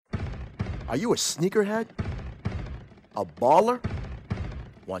Are you a sneakerhead? A baller?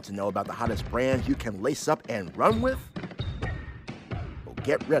 Want to know about the hottest brands you can lace up and run with? Well,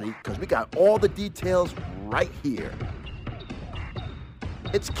 get ready, because we got all the details right here.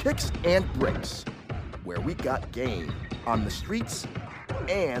 It's Kicks and Bricks, where we got game on the streets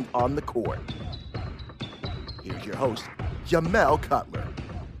and on the court. Here's your host, Jamel Cutler.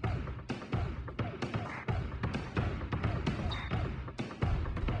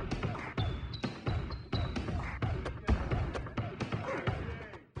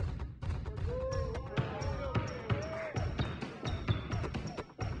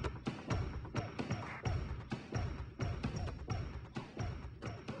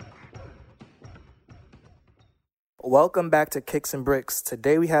 Welcome back to Kicks and Bricks.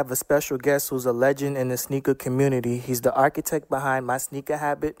 Today we have a special guest who's a legend in the sneaker community. He's the architect behind my sneaker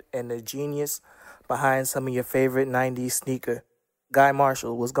habit and the genius behind some of your favorite 90s sneaker. Guy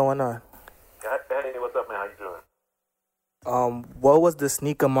Marshall, what's going on? Hey, what's up, man? How you doing? What was the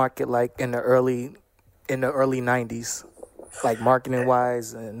sneaker market like in the early 90s? Like marketing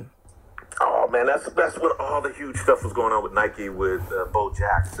wise and Oh man, that's when all the huge stuff was going on with Nike, with Bo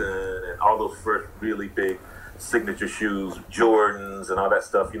Jackson and all those first really big signature shoes, Jordans and all that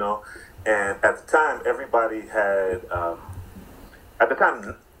stuff, you know. And at the time, everybody had, at the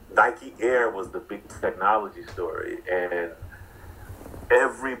time, Nike Air was the big technology story. And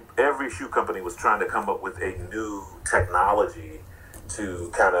every shoe company was trying to come up with a new technology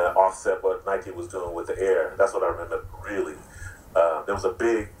to kind of offset what Nike was doing with the Air. That's what I remember, really. There was a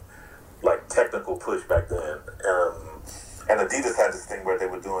big, technical push back then. And Adidas had this thing where they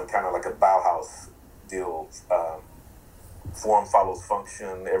were doing kind of like a Bauhaus deal. Form follows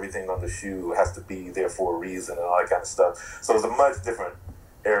function. Everything on the shoe has to be there for a reason and all that kind of stuff. So it was a much different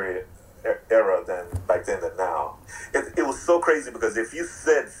era than back then than now. It was so crazy because if you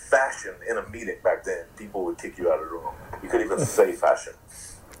said fashion in a meeting back then, people would kick you out of the room. You couldn't even say fashion.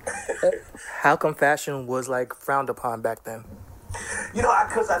 How come fashion was frowned upon back then? You know,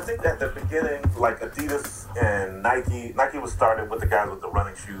 because I think at the beginning, Adidas and Nike was started with the guys with the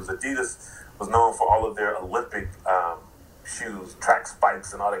running shoes. Adidas was known for all of their Olympic shoes, track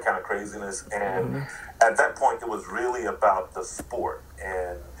spikes and all that kind of craziness. And at that point, it was really about the sport.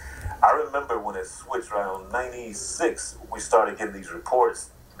 And I remember when it switched around 96, we started getting these reports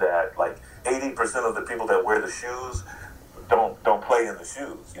that 80% of the people that wear the shoes don't play in the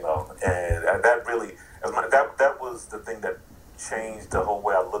shoes, you know. And that really, that was the thing that changed the whole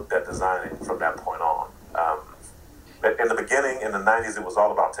way I looked at designing from that point on. In the beginning, in the 90s, it was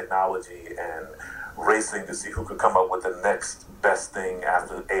all about technology and racing to see who could come up with the next best thing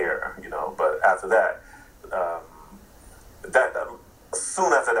after Air, you know. But after that,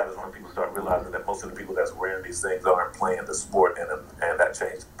 soon after that is when people start realizing that most of the people that's wearing these things aren't playing the sport in them, and that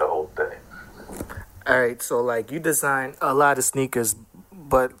changed the whole thing. All right, so you designed a lot of sneakers,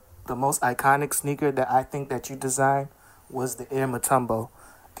 but the most iconic sneaker that I think that you designed was the Air Mutombo.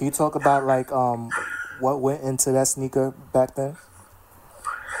 Can you talk about what went into that sneaker back then?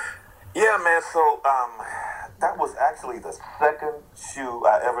 Yeah, man. So that was actually the second shoe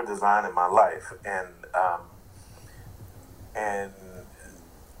I ever designed in my life, and I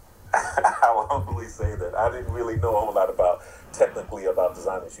will humbly say that I didn't really know a whole lot technically about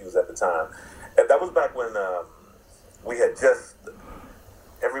designing shoes at the time. And that was back when we had just.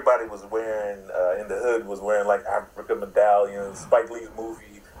 Everybody was wearing, in the hood, was wearing African medallions. Spike Lee's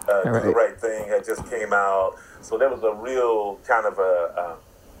movie, Do the Right Thing, had just came out. So there was a real kind of a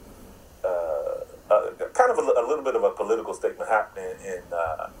little bit of a political statement happening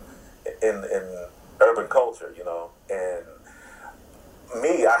in urban culture, you know. And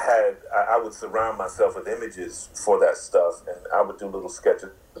me, I would surround myself with images for that stuff, and I would do little sketches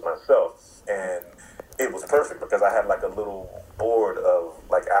myself. And it was perfect because I had a little board of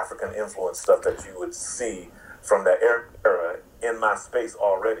African influence stuff that you would see from that era in my space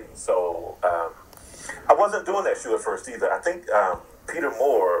already. So I wasn't doing that shoe at first either. I think Peter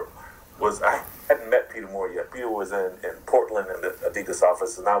Moore I hadn't met Peter Moore yet. Peter was in Portland in the Adidas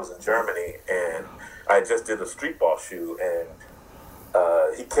office, and I was in Germany, and I just did a street ball shoe, and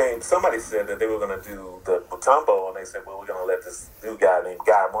he came. Somebody said that they were going to do the Mutombo, and they said, well, we're going to let this new guy named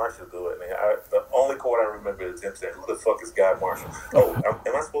Guy Marshall do it. And the only quote I remember is him saying, who the fuck is Guy Marshall? Oh,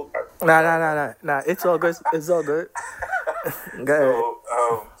 am I supposed to? Nah. It's all good. It's all good. Go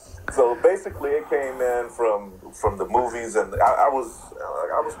ahead. So basically, it came in from the movies, and I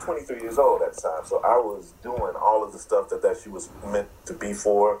was 23 years old at the time, so I was doing all of the stuff that shoe was meant to be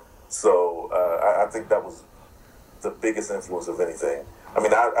for. So I think that was the biggest influence of anything. I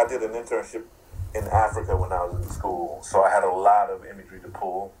mean, I did an internship in Africa when I was in school, so I had a lot of imagery to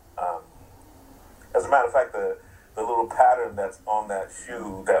pull. matter of fact, the little pattern that's on that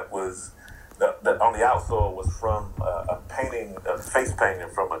shoe that on the outsole was from a painting, a face painting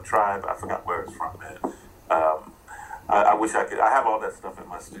from a tribe. I forgot where it's from, man. I wish I could. I have all that stuff in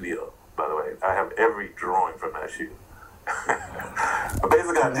my studio, by the way. I have every drawing from that shoe. But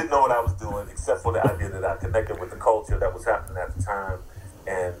basically, I didn't know what I was doing, except for the idea that I connected with the culture that was happening at the time.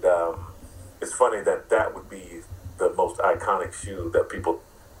 And it's funny that would be the most iconic shoe that people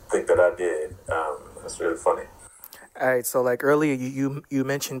think that I did. That's really funny. All right, so like earlier you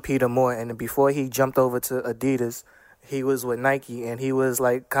mentioned Peter Moore, and before he jumped over to Adidas, he was with Nike, and he was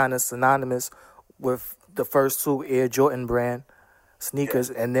like kind of synonymous with the first two Air Jordan brand sneakers,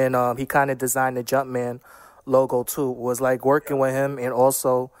 and then he kind of designed the Jumpman logo too. Was like working with him, and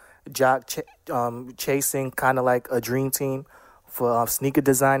also Jock chasing kind of like a dream team for sneaker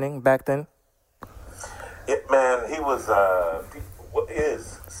designing back then. Man, he was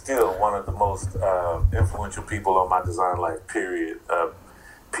is still one of the most influential people on my design life, period.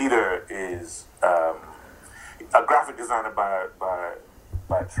 Peter is a graphic designer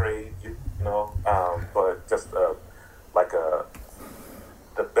by trade, you know, but just the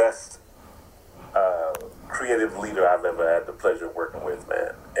best creative leader I've ever had the pleasure of working with,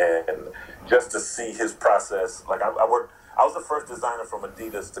 man. And just to see his process, like I was the first designer from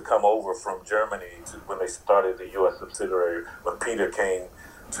Adidas to come over from Germany to when they started the U.S. subsidiary, when Peter came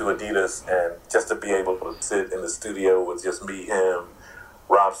to Adidas, and just to be able to sit in the studio with just me, him,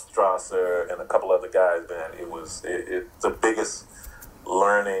 Rob Strasser, and a couple other guys, man, it's the biggest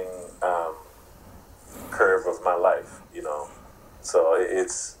learning curve of my life, you know. So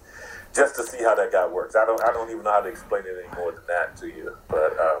it's just to see how that guy works. I don't even know how to explain it any more than that to you,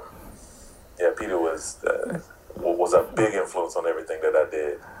 but yeah, Peter was a big influence on everything that I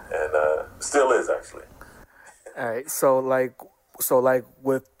did, and still is, actually. All right, so like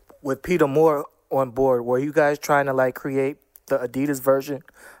with Peter Moore on board, were you guys trying to like create the Adidas version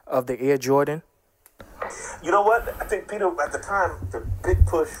of the Air Jordan? You know what? I think Peter, at the time, the big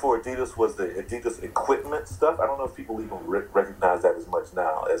push for Adidas was the Adidas equipment stuff. I don't know if people even recognize that as much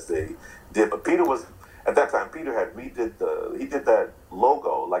now as they did, but Peter was, at that time, Peter he did that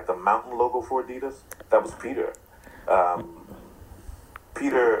logo, like the mountain logo for Adidas. That was Peter.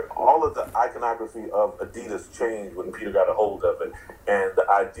 Peter, all of the iconography of Adidas changed when Peter got a hold of it, and the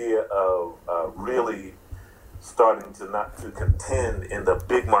idea of really starting to contend in the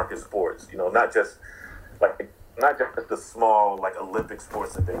big market sports, you know, not just the small like Olympic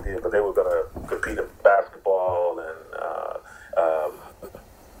sports that they did, but they were going to compete in basketball and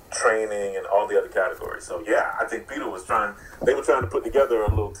training and all the other categories. So yeah, I think Peter was they were trying to put together a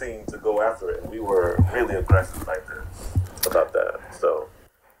little team to go after it, and we were really aggressive back then about that. So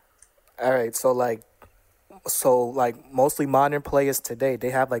all right, so mostly modern players today, they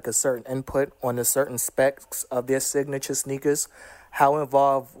have like a certain input on the certain specs of their signature sneakers. How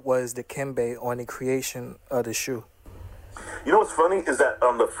involved was Dikembe on the creation of the shoe? You know what's funny is that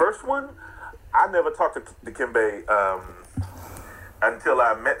on the first one, I never talked to Dikembe until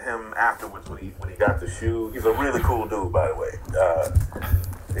I met him afterwards when he got the shoe. He's a really cool dude, by the way.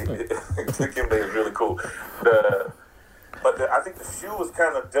 Dikembe is really cool. I think the shoe was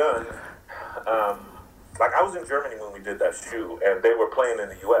kind of done. Like I was in Germany when we did that shoe, and they were playing in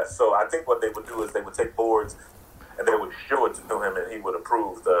the U.S. So I think what they would do is they would take boards and they would show it to him, and he would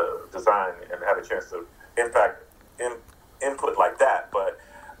approve the design and have a chance to input like that. But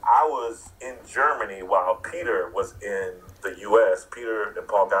I was in Germany while Peter was in the U.S. Peter and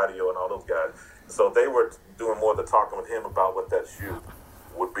Paul Gaudio and all those guys. So they were doing more of the talking with him about what that shoe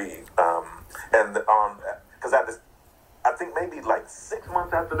would be. Because I think maybe like 6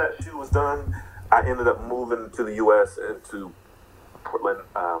 months after that shoe was done, I ended up moving to the U.S. and to Portland,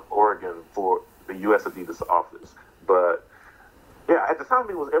 Oregon for the U.S. Adidas office. But yeah, at the time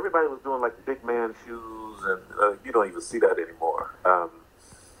everybody was doing like big man shoes, and you don't even see that anymore.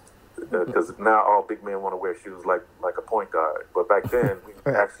 Because now all big men want to wear shoes like a point guard. But back then we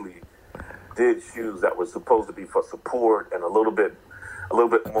actually did shoes that were supposed to be for support and a little bit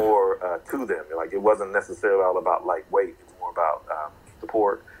more to them. Like it wasn't necessarily all about lightweight. It's more about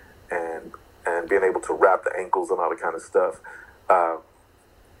support and being able to wrap the ankles and all that kind of stuff.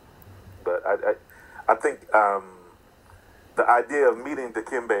 But I think the idea of meeting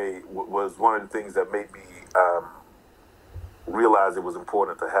Dikembe was one of the things that made me realize it was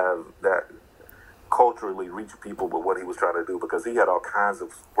important to have that culturally reach people with what he was trying to do, because he had all kinds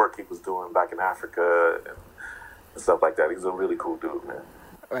of work he was doing back in Africa and stuff like that. He's a really cool dude, man.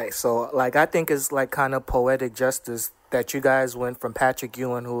 Right, so like I think it's like kind of poetic justice that you guys went from Patrick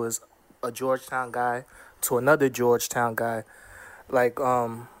Ewing, who is a Georgetown guy, to another Georgetown guy. Like,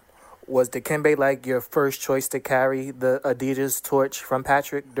 Was Dikembe like your first choice to carry the Adidas torch from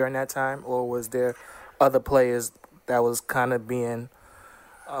Patrick during that time, or was there other players that was kind of being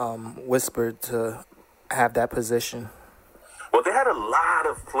whispered to have that position? Well, they had a lot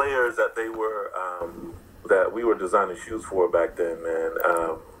of players that they were that we were designing shoes for back then, man.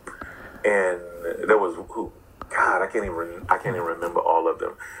 And there was who? God, I can't even remember all of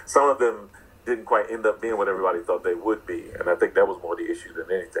them. Some of them didn't quite end up being what everybody thought they would be, and I think that was more the issue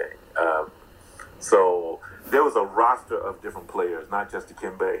than anything. So there was a roster of different players, not just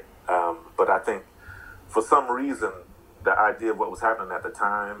Dikembe, but I think for some reason the idea of what was happening at the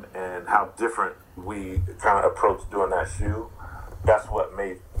time and how different we kind of approached doing that shoe, that's what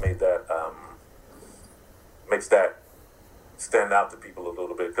made that makes that stand out to people a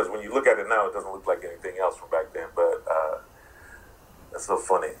little bit. Because when you look at it now, it doesn't look like anything else from back then. But that's so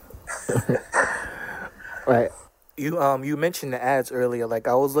funny. Right. You mentioned the ads earlier. Like,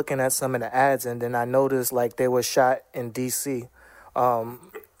 I was looking at some of the ads, and then I noticed like they were shot in DC.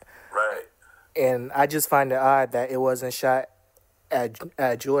 Right. And I just find it odd that it wasn't shot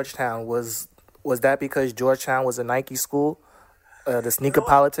at Georgetown. Was that because Georgetown was a Nike school? The sneaker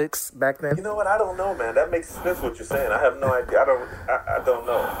politics back then? You know what? I don't know, man. That makes sense what you're saying. I have no idea. I don't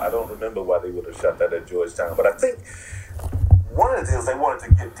know. I don't remember why they would have shot that at Georgetown. But I think one of the deals they wanted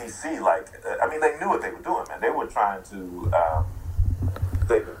to get DC, like, I mean, they knew what they were doing, man. They were trying to,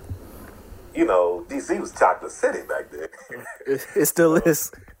 DC was Chocolate City back then. It still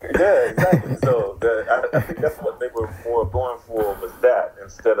is. Yeah, exactly. So I think that's what they were more going for, was that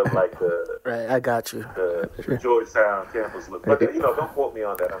instead of like the right. I got you. The Georgetown campus look. But don't quote me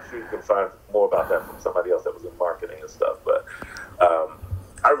on that. I'm sure you can find more about that from somebody else that was in marketing and stuff. But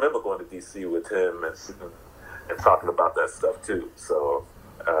I remember going to DC with him and sitting and talking about that stuff too. So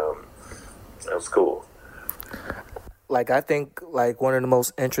that was cool. Like, I think like one of the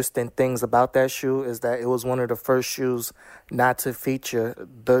most interesting things about that shoe is that it was one of the first shoes not to feature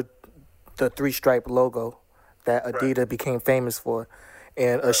the three-stripe logo that Adidas became famous for.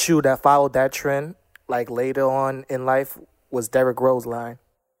 And a shoe that followed that trend, like later on in life, was Derrick Rose line.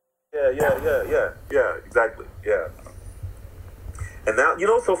 Yeah, exactly. Yeah. And now,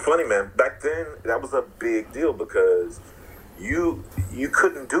 it's so funny, man. Back then, that was a big deal because you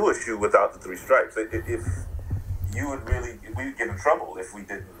couldn't do a shoe without the three stripes. If we'd get in trouble if we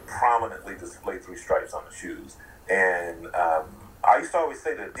didn't prominently display three stripes on the shoes. And I used to always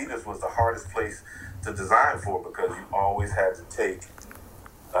say that Adidas was the hardest place to design for because you always had to take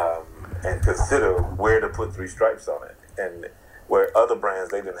and consider where to put three stripes on it. And where other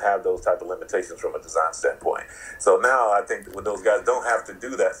brands, they didn't have those type of limitations from a design standpoint. So now I think that when those guys don't have to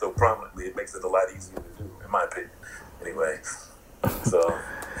do that so prominently, it makes it a lot easier to do, in my opinion. Anyway, so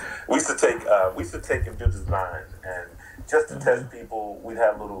we used to take and do design, and just to test people, we'd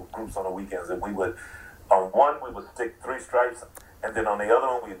have little groups on the weekends, and we would stick three stripes, and then on the other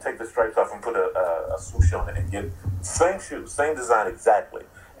one, we'd take the stripes off and put a swoosh on it, and get same shoe, same design exactly,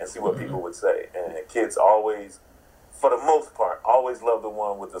 and see what people would say. And kids always, for the most part, always loved the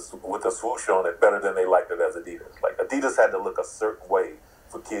one with the swoosh on it better than they liked it as Adidas. Like, Adidas had to look a certain way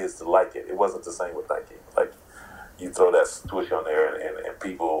for kids to like it. It wasn't the same with Nike. Like, you throw that swoosh on there, and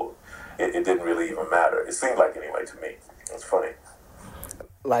people, it didn't really even matter. It seemed like, anyway, to me. It's funny.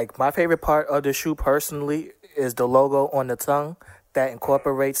 Like, my favorite part of the shoe personally is the logo on the tongue that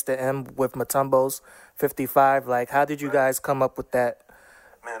incorporates the M with Mutombo's 55. Like, how did you guys come up with that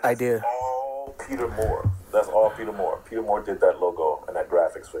idea? That's all Peter Moore. That's all Peter Moore. Peter Moore did that logo and that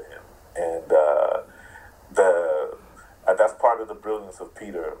graphics for him. And that's part of the brilliance of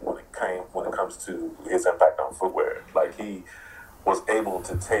Peter when it comes to his impact on footwear. Like, he was able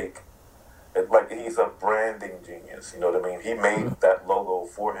to take, like, he's a branding genius, you know what I mean? He made that logo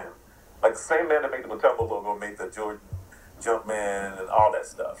for him. Like, the same man that made the Mutombo logo made the Jordan Jumpman and all that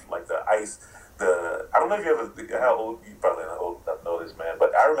stuff. Like the ice, I don't know if you ever, how old, you probably not old enough to know this, man,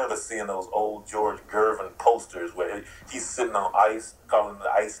 but I remember seeing those old George Gervin posters where he's sitting on ice, calling him the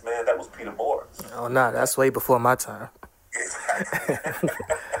Iceman. That was Peter Moore. Oh, no, that's way before my time. Exactly.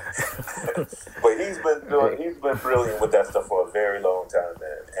 But he's been brilliant with that stuff for a very long time,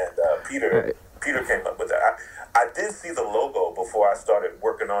 man. And Peter came up with that. I did see the logo before I started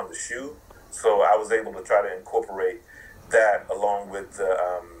working on the shoe, so I was able to try to incorporate that along with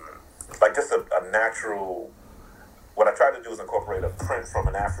like just a natural. What I tried to do is incorporate a print from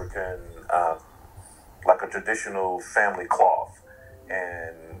an African, like a traditional family cloth,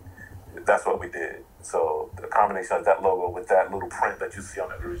 and that's what we did. So the combination of that logo with that little print that you see on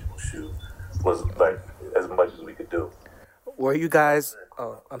the original shoe was like as much as we could do. Were you guys?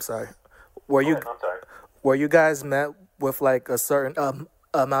 Oh, I'm sorry. Were you I'm sorry. Were you guys met with like a certain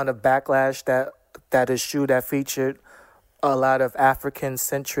amount of backlash that a shoe that featured a lot of African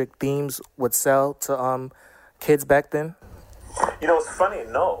centric themes would sell to kids back then? It's funny.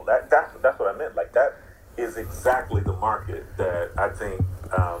 No, that's what I meant. Like that is exactly the market that I think.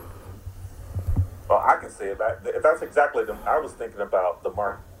 Well, I can say it. That's exactly I was thinking about the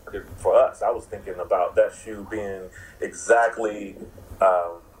market for us. I was thinking about that shoe being exactly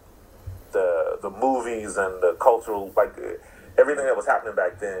the movies and the cultural, like everything that was happening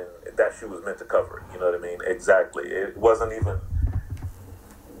back then. That shoe was meant to cover it. You know what I mean? Exactly. It wasn't even.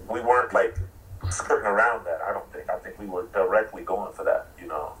 We weren't like skirting around that. I don't think. I think we were directly going for that.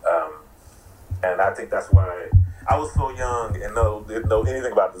 And I think that's why I was so young and didn't know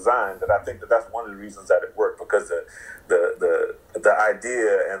anything about design that I think that's one of the reasons that it worked, because the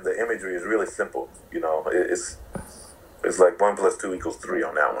idea and the imagery is really simple. It's like 1 + 2 = 3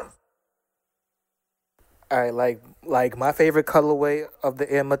 on that one. All right, like my favorite colorway of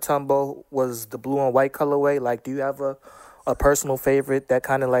the Air Matumbo was the blue and white colorway. Like, do you have a personal favorite that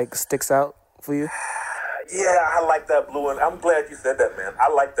kind of like sticks out for you? Yeah, I like that blue one. I'm glad you said that, man.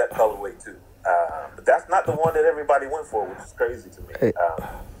 I like that colorway too. But that's not the one that everybody went for, which is crazy to me.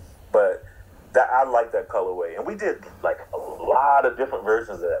 But I like that colorway, and we did like a lot of different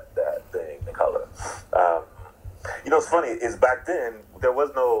versions of that thing, the color. What's funny is back then there was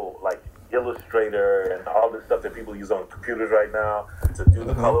no like Illustrator and all this stuff that people use on computers right now to do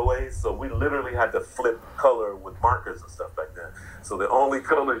the colorways. So we literally had to flip color with markers and stuff back then. So the only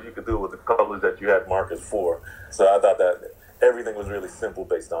colors you could do were the colors that you had markers for. So I thought that everything was really simple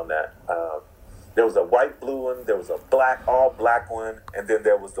based on that. There was a white blue one, there was a all black one, and then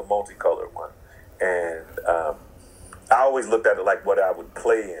there was the multicolored one. And I always looked at it like what I would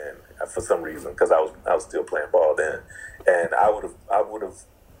play in for some reason, because I was still playing ball then, and I would have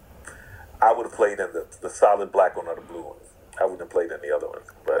played in the solid black one or the blue one. I wouldn't have played in the other one,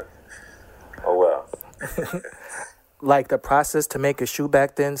 but oh well. Like the process to make a shoe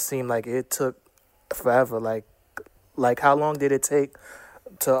back then seemed like it took forever. Like how long did it take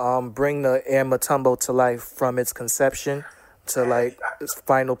to bring the Air Matumbo to life from its conception to like its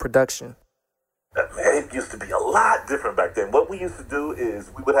final production? Man, it used to be a lot different back then. What we used to do is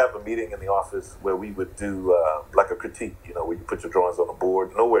we would have a meeting in the office where we would do like a critique, where you put your drawings on the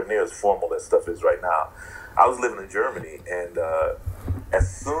board. Nowhere near as formal as stuff is right now. I was living in Germany, and as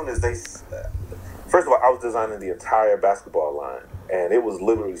soon as first of all, I was designing the entire basketball line, and it was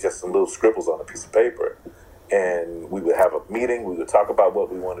literally just some little scribbles on a piece of paper. And we would have a meeting, we would talk about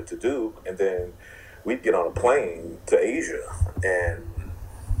what we wanted to do, and then we'd get on a plane to Asia, and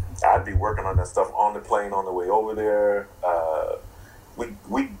I'd be working on that stuff on the plane on the way over there.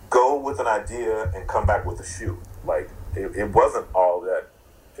 We go with an idea and come back with a shoe. Like it wasn't all that.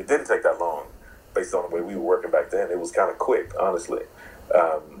 It didn't take that long, based on the way we were working back then. It was kind of quick, honestly.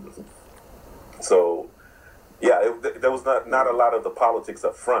 So yeah, there was not a lot of the politics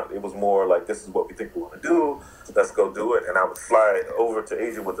up front. It was more like, this is what we think we want to do. Let's go do it. And I would fly over to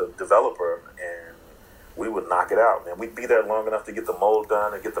Asia with a developer, and we would knock it out, man. We'd be there long enough to get the mold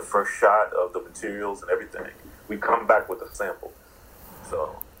done and get the first shot of the materials and everything. We'd come back with a sample.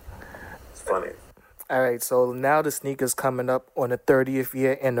 So it's funny. All right, so now the sneaker's coming up on the 30th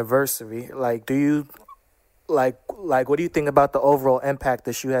year anniversary. Like, do you like what do you think about the overall impact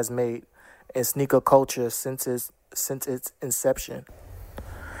the shoe has made in sneaker culture since its inception?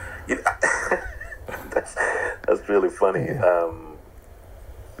 That's really funny.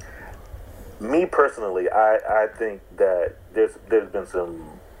 Me personally, I think that there's been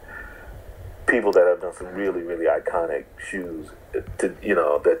some people that have done some really, really iconic shoes that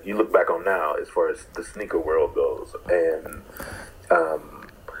you look back on now as far as the sneaker world goes. And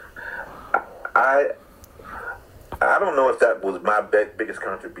I don't know if that was my biggest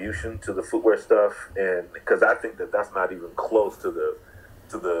contribution to the footwear stuff, and because I think that's not even close to the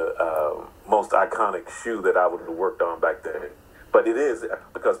most iconic shoe that I would have worked on back then. But it is,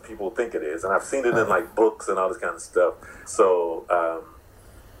 because people think it is, and I've seen it in like books and all this kind of stuff. So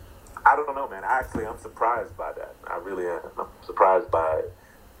I don't know, man. I'm surprised by that. I really am. I'm surprised by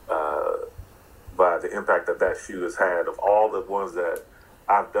the impact that shoe has had of all the ones that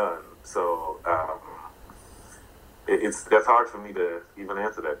I've done. So that's hard for me to even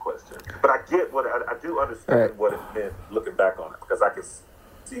answer that question. But I get I do understand what it meant looking back on it, because I can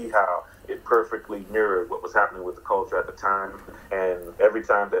see how it perfectly mirrored what was happening with the culture at the time. And every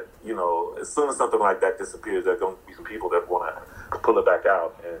time that, as soon as something like that disappears, there are going to be some people that want to pull it back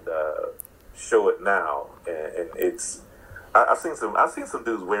out and show it now. And it's, I've seen some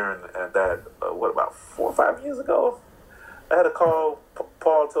dudes wearing that, about 4 or 5 years ago? I had a call.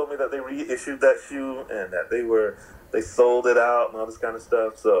 Paul told me that they reissued that shoe and that they were they sold it out and all this kind of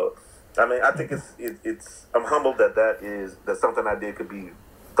stuff. So, I mean, I think it's I'm humbled that something I did could be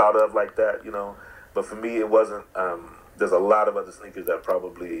thought of like that, you know. But for me, it wasn't. There's a lot of other sneakers that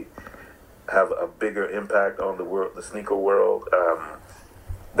probably have a bigger impact on the sneaker world.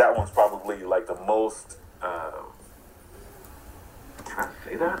 That one's probably like the most. Can I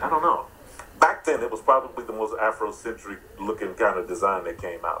say that? I don't know. Back then, it was probably the most Afrocentric looking kind of design that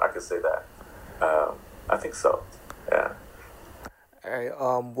came out. I could say that. I think so. Yeah. All right.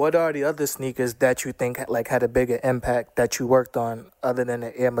 What are the other sneakers that you think like had a bigger impact that you worked on other than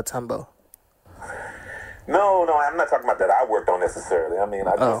the Air Mutombo? No, I'm not talking about that I worked on necessarily. I mean,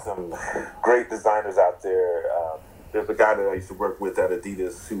 I know some great designers out there. There's a guy that I used to work with at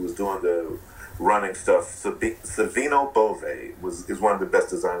Adidas who was doing the running stuff. Savino Bove is one of the best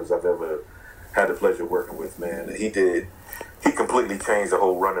designers I've ever had the pleasure of working with, man. And he completely changed the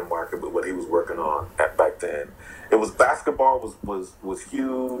whole running market with what he was working on back then. It was basketball was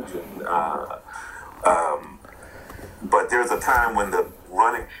huge, and but there's a time when the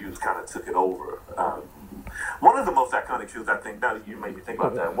running shoes kind of took it over. One of the most iconic shoes, I think, now that you made me think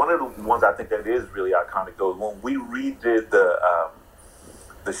about that, one of the ones I think that is really iconic, though, is when we redid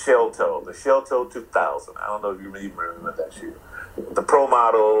the Shell Toe 2000. I don't know if you really remember that shoe. The Pro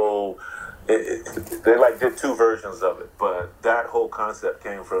model, they like did two versions of it, but that whole concept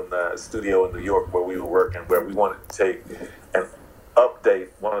came from the studio in New York where we were working, where we wanted to take and update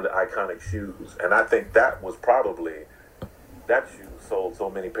one of the iconic shoes. And I think that was probably, that shoe sold so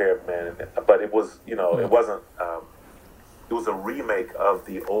many pair of, man, but it was, you know, it wasn't, it was a remake of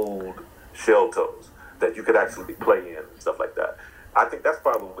the old Shell Toes that you could actually play in and stuff like that. I think that's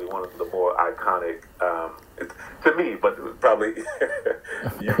probably one of the more iconic, to me, but it was probably,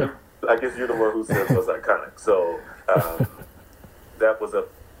 I guess you're the one who says it was iconic. So that was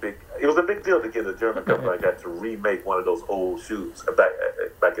it was a big deal to get a German company like that to remake one of those old shoes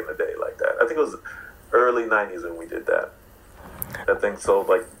back in the day like that. I think it was early 90s when we did that. That thing sold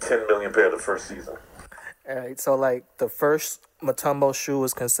like 10 million pair the first season. All right, so like the first Mutombo shoe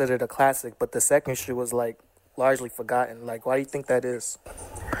was considered a classic, but the second shoe was like largely forgotten. Like, why do you think that is?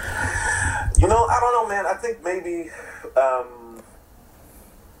 You know, I don't know, man. I think maybe,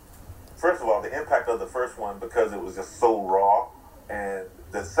 first of all, the impact of the first one, because it was just so raw, and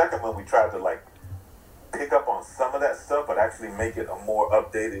the second one we tried to like pick up on some of that stuff, but actually make it a more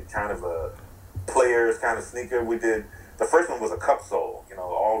updated kind of a players kind of sneaker. We did. The first one was a cup sole, you know,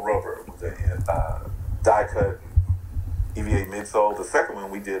 all rubber with a die cut EVA midsole. The second one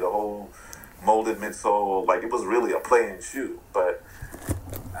we did a whole molded midsole, like it was really a playing shoe. But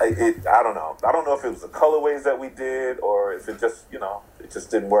I don't know. I don't know if it was the colorways that we did or if it just, you know, it just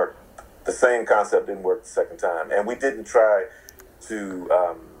didn't work. The same concept didn't work the second time, and we didn't try to.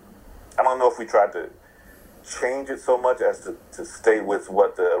 I don't know if we tried to change it so much as to stay with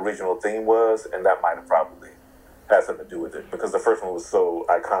what the original theme was, and that might have probably had something to do with it, because the first one was so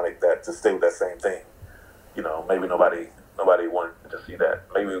iconic that to stay with that same thing, you know, maybe nobody wanted to see that.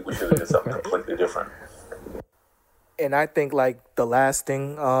 Maybe we should have did something completely different. And I think like the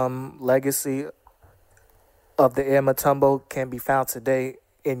lasting legacy of the Air Mutombo can be found today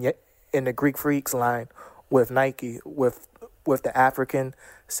in the Greek Freaks line with Nike, with the African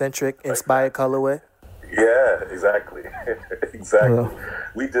centric inspired colorway. Yeah, exactly. Exactly.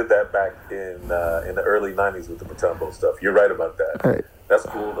 We did that back in the early 90s with the Mutombo stuff. You're right about that. Right. That's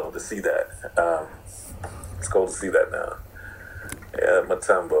cool, though, to see that. It's cool to see that now. Yeah,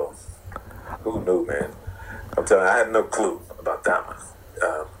 Mutombo. Who knew, man? I'm telling you, I had no clue about that one.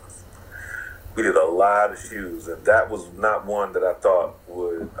 We did a lot of shoes, and that was not one that I thought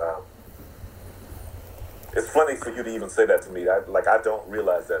would... It's funny for you to even say that to me. I don't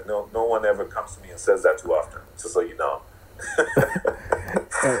realize that. No one ever comes to me and says that too often, just so you know.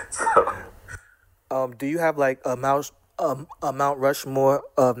 Do you have like a Mount Rushmore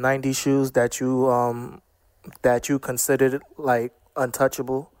of 90s shoes that you considered like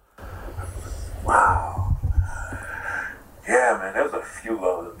untouchable? Wow. Yeah, man, there's a few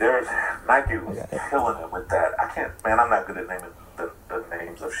of them. Nike was killing it with that. I'm not good at naming the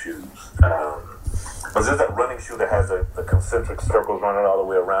names of shoes. But there's that running shoe that has the concentric circles running all the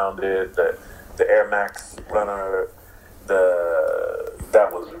way around it. The Air Max runner.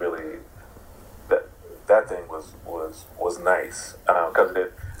 That was really that thing was nice, because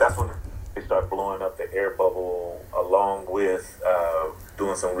that's when they started blowing up the air bubble, along with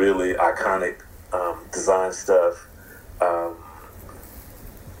doing some really iconic design stuff.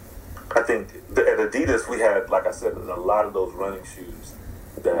 I think at Adidas we had, like I said, a lot of those running shoes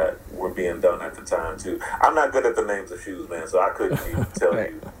that were being done at the time too. I'm not good at the names of shoes, man, so I couldn't even tell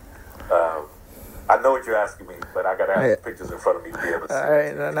you. I know what you're asking me, but I gotta have Yeah. the pictures in front of me to be able to see. All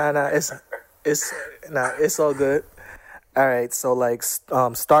right, no, it's all good. All right, so like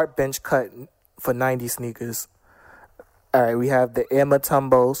start bench cut for 90 sneakers. All right, we have the Air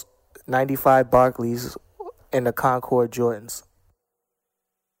Matumbos, 95 Barclays, and the Concord Jordans.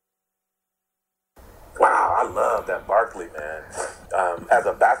 Wow, I love that Barkley, man. As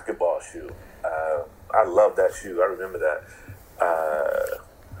a basketball shoe, I love that shoe. I remember that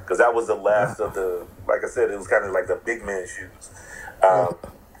because that was the last of the. Like I said, it was kind of like the big man shoes.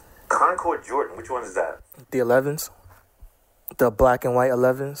 Concord Jordan, which one is that? The 11s, the black and white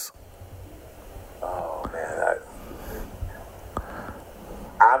 11s. Oh man,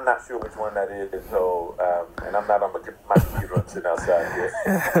 I'm not sure which one that is. So, and I'm not on my computer. I'm sitting outside here.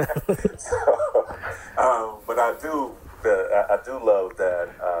 But I do love that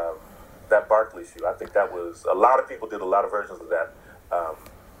that Barkley shoe. I think that was a lot of people did a lot of versions of that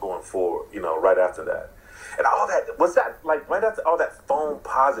going forward. Right after that, and all that was that like right after all that foam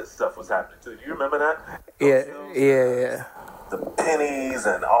posit stuff was happening too. Do you remember that? Yeah. The pennies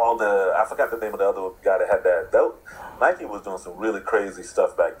and all the I forgot the name of the other guy that had that. Nike was doing some really crazy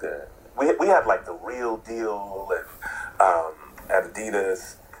stuff back then. We had like the Real Deal and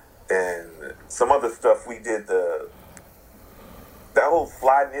Adidas and some other stuff. We did that whole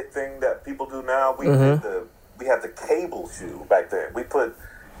fly knit thing that people do now. We had the cable shoe back then.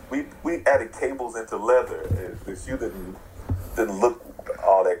 We added cables into leather. The shoe didn't look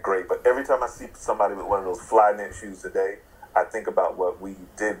all that great, but every time I see somebody with one of those fly knit shoes today, I think about what we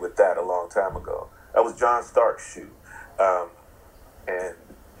did with that a long time ago. That was John Stark's shoe. And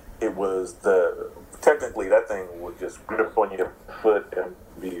it was technically that thing would just grip on your foot and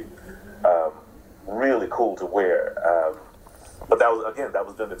be really cool to wear. But that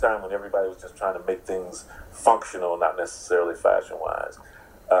was during the time when everybody was just trying to make things functional, not necessarily fashion-wise.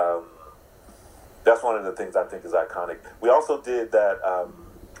 That's one of the things I think is iconic. We also did that,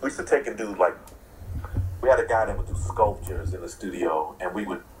 we used to take and do we had a guy that would do sculptures in the studio, and we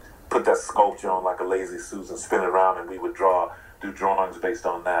would put that sculpture on like a Lazy Susan, spin it around, and we would do drawings based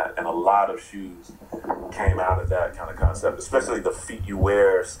on that. And a lot of shoes came out of that kind of concept, especially the feet you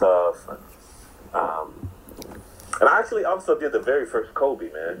wear stuff. And I actually also did the very first Kobe,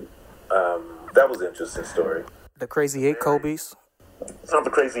 man. That was an interesting story. The Crazy 8 Kobe's. It's not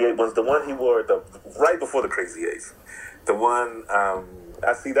the Crazy 8 ones. The one he wore right before the Crazy 8s. The one,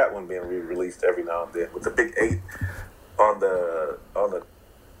 I see that one being re-released every now and then with the big 8 on the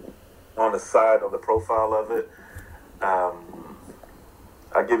side of the profile of it. I'll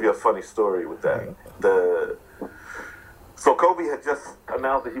give you a funny story with that. So Kobe had just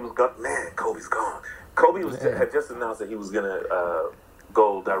announced that he was gone. Man, Kobe's gone. Kobe had just announced that he was gonna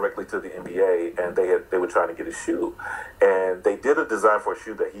go directly to the NBA, and they were trying to get a shoe, and they did a design for a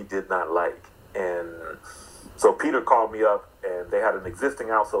shoe that he did not like, and so Peter called me up, and they had an existing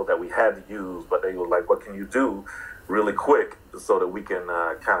outsole that we had to use, but they were like, "What can you do, really quick, so that we can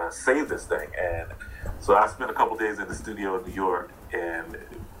kind of save this thing?" And so I spent a couple days in the studio in New York and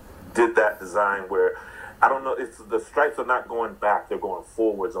did that design where I don't know, the stripes are not going back; they're going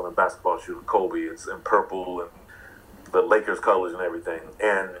forwards on a basketball shoe. Kobe, it's in purple and the Lakers colors and everything,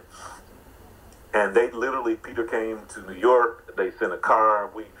 and they literally, Peter came to New York. They sent a car.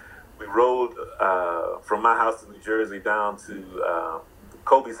 We rode from my house in New Jersey down to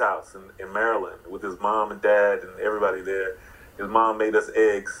Kobe's house in Maryland with his mom and dad and everybody there. His mom made us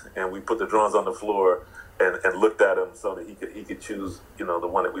eggs, and we put the drawings on the floor and looked at them so that he could choose, the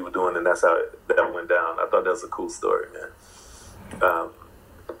one that we were doing, and that's how that went down. I thought that was a cool story, man.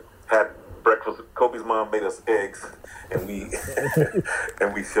 Had breakfast. Kobe's mom made us eggs, and we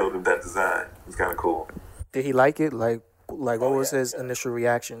showed him that design. It was kind of cool. Did he like it? Like what was his initial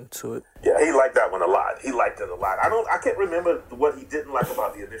reaction to it? Yeah, he liked that one a lot. He liked it a lot. I can't remember what he didn't like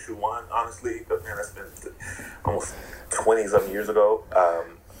about the initial one, honestly. But man, that's been almost 20-something years ago.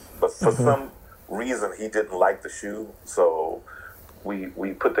 But for some reason, he didn't like the shoe, so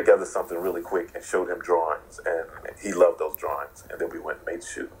we put together something really quick and showed him drawings, and he loved those drawings. And then we went and made the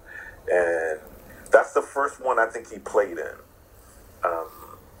shoe, and that's the first one I think he played in. I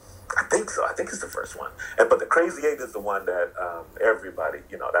think so. I think it's the first one. But the Crazy 8 is the one that everybody,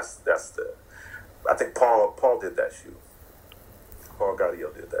 that's the. I think Paul did that shoe. Paul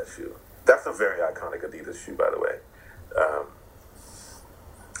Gaudio did that shoe. That's a very iconic Adidas shoe, by the way.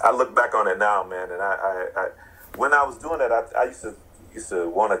 I look back on it now, man, and I when I was doing that, I used to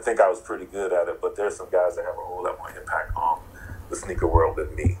want to think I was pretty good at it, but there's some guys that have a whole lot more impact on the sneaker world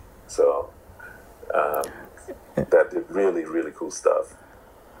than me. So that did really, really cool stuff.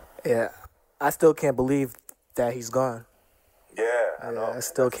 Yeah, I still can't believe that he's gone. Yeah, I know. I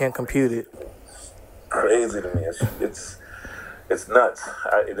still can't compute it. crazy to me. It's nuts.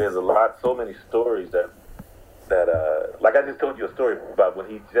 There's so many stories that like I just told you a story about when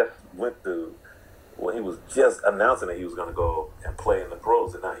he just when he was just announcing that he was going to go and play in the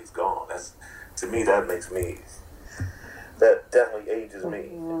pros, and now he's gone. To me, that definitely ages me,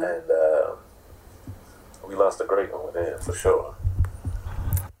 and we lost a great one with him for sure.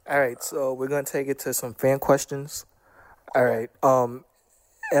 All right, so we're gonna take it to some fan questions. All right, Emma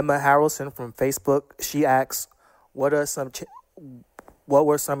Harrelson from Facebook, she asks, what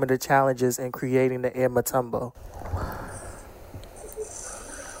were some of the challenges in creating the Air Mutombo?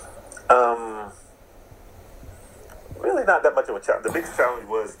 Really not that much of a challenge. The biggest challenge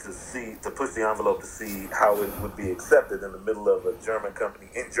was to push the envelope to see how it would be accepted in the middle of a German company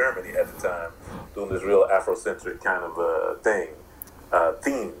in Germany at the time, doing this real Afrocentric kind of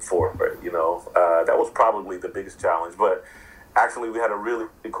theme for it. That was probably the biggest challenge. But actually, we had a really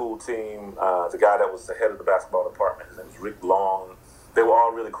cool team. The guy that was the head of the basketball department, his name was Rick Long. They were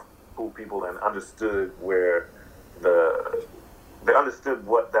all really cool people and understood they understood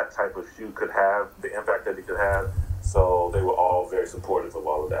what that type of shoe could have, the impact that it could have. So they were all very supportive of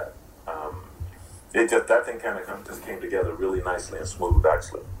all of that. That thing kind of just came together really nicely and smooth,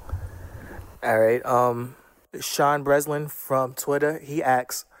 actually. All right. Sean Breslin from Twitter, he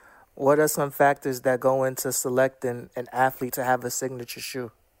asks, what are some factors that go into selecting an athlete to have a signature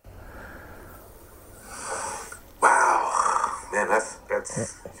shoe? Wow, man, that's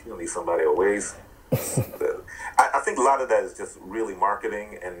you need somebody always. I think a lot of that is just really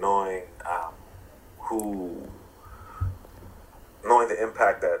marketing and knowing knowing the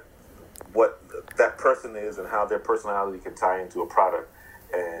impact that what that person is and how their personality can tie into a product,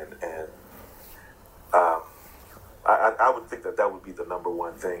 and I would think that would be the number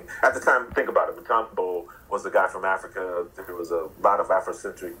one thing. At the time, think about it, Mutombo was a guy from Africa. There was a lot of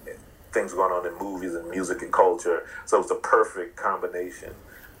Afrocentric things going on in movies and music and culture, so it was a perfect combination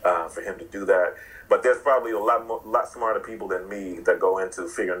for him to do that. But there's probably a lot smarter people than me that go into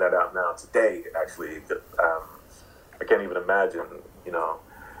figuring that out now today, actually. I can't even imagine,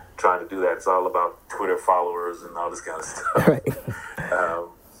 trying to do that. It's all about Twitter followers and all this kind of stuff. Right.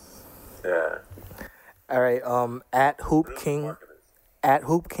 Yeah. All right. At Hoop King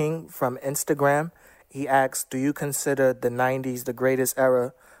from Instagram, he asks, do you consider the 90s the greatest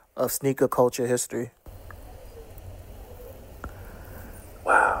era of sneaker culture history?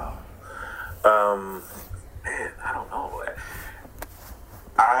 Wow. Man, I don't know.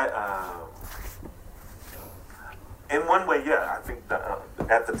 In one way, yeah, I think that,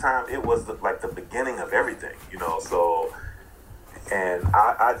 at the time it was the beginning of everything, so, and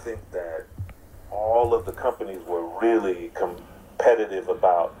I think that all of the companies were really competitive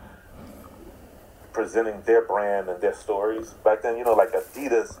about presenting their brand and their stories back then. Like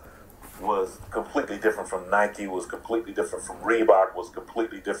Adidas was completely different from Nike, was completely different from Reebok, was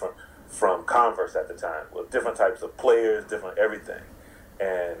completely different from Converse at the time, with different types of players, different everything.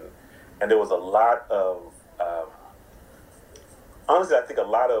 And there was a lot of, honestly, I think a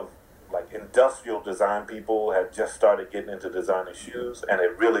lot of industrial design people had just started getting into designing shoes, and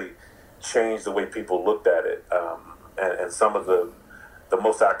it really changed the way people looked at it. And some of the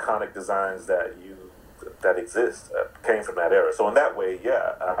most iconic designs that exist came from that era. So in that way,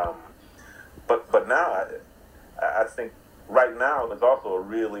 yeah. But now, I think right now is also a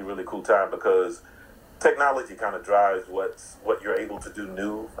really, really cool time, because technology kind of drives what you're able to do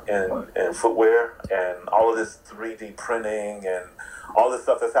new in footwear, and all of this 3D printing and all this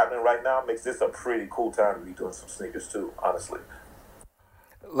stuff that's happening right now makes this a pretty cool time to be doing some sneakers too, honestly.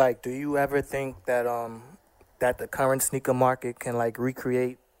 Do you ever think that that the current sneaker market can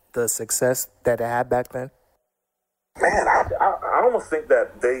recreate the success that it had back then? Man, I almost think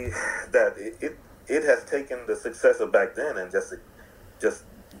that it has taken the success of back then and just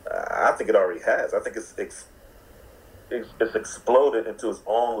I think it already has. I think it's exploded into its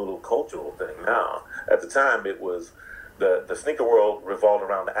own little cultural thing now. At the time, it was the sneaker world revolved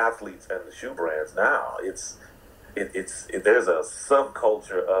around the athletes and the shoe brands. Now there's a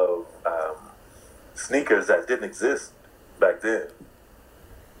subculture of sneakers that didn't exist back then.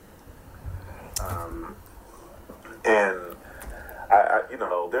 And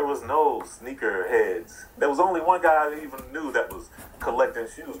there was no sneaker heads. There was only one guy I even knew that was collecting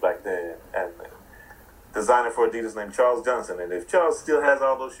shoes back then, and designer for Adidas named Charles Johnson. And if Charles still has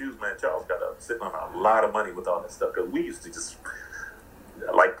all those shoes, man, Charles got sitting on a lot of money with all that stuff. Because we used to just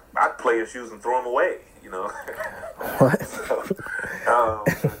I'd play his shoes and throw them away, What? So,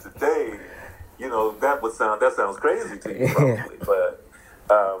 today, that sounds crazy to you probably, but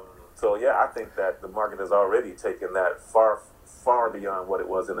so yeah, I think that the market has already taken that far beyond what it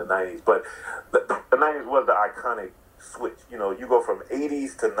was in the 90s. But the 90s was the iconic switch. You know, you go from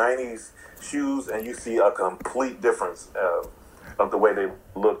 80s to 90s shoes, and you see a complete difference of the way they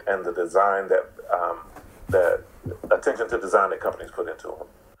look and the design that attention to design that companies put into them.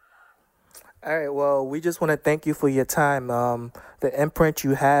 All right, well, we just want to thank you for your time. The imprint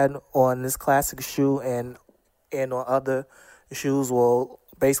you had on this classic shoe and on other shoes will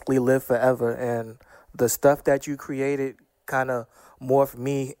basically live forever. And the stuff that you created kind of morphed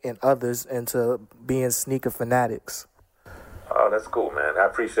me and others into being sneaker fanatics. Oh, that's cool, man. I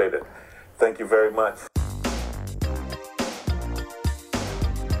appreciate it. Thank you very much.